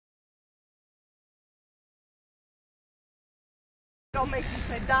on me since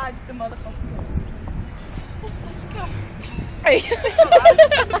my dad's the motherfucker. Let's go. Hey.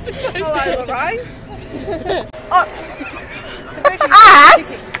 Hello, Lorraine. Oh.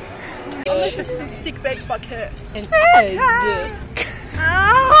 Ass! I'm listening to some sick beats by Curse.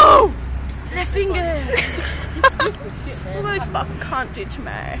 Ow! Their finger! Look what this fucking cunt did to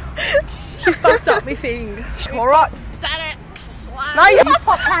me. She fucked up my finger. Alright, Sadic slap. No, you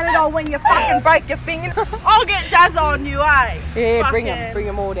pop Panadol when you fucking break your finger. I'll get Shazza on you, eh? Yeah, Fuck bring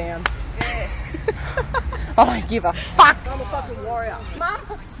them all down. Yeah. I don't give a fuck. I'm a fucking warrior. Mum,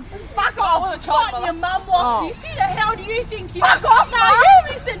 fuck I off. want a child, What your mum wants. Oh. Who the hell do you think you are? Fuck off, no, Mum.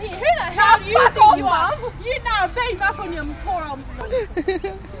 you listen here. Who the hell do you fuck think off, you are? Mum. You know, beat him up on your poor old...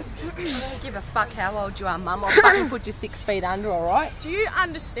 I don't give a fuck how old you are, Mum. I'll fucking put you 6 feet under, alright? Do you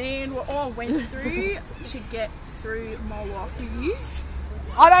understand what I went through to get through my life with you?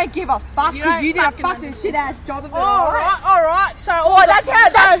 I don't give a fuck You because don't you did a fucking fucking shit ass job of it, Alright. So that's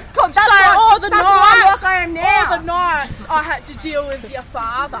how all the nights I am now. all the nights I had to deal with your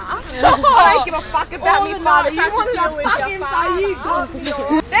father. I don't give a fuck about All me, the father. nights You I had to wanted deal a with your fucking father. You got me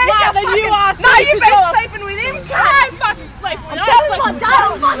all. Smarter than you are too. No, you've been because sleeping with him. I ain't fucking sleeping with him. Telling my dad.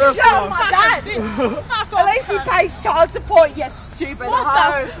 I'm fucking telling my dad. Fuck At off, least he cunt. pays child support, you stupid What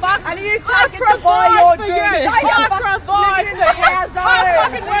hoe. the fuck? And you I take it to buy your provide for drink. you. I provide in the house, I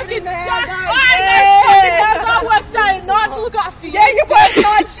fucking work in the house. I work day and night to look after you. Yeah, you work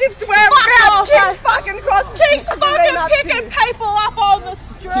night shift where off, kids fucking cross. King's fucking picking people up on the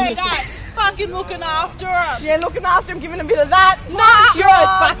street, eh? Fucking looking after them. Yeah, looking after him, giving him a bit of that. Nah, You're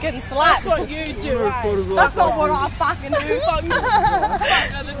a fucking slut. That's what you do, eh? That's not what I fucking do.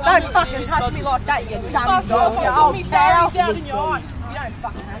 Don't fucking touch me like that, you dumb dog. You Put old me cow. berries out in your eye. You don't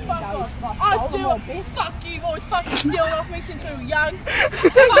fucking have Fuck to off. go. I do. Fuck you. You've always fucking stealing off me since we were young.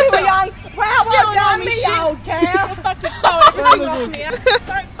 Since you were young. Wow, well Stealing done, on me me shit. old cow. You fucking stole everything off me.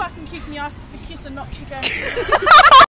 Don't fucking kick me ass for kissing, not kicking.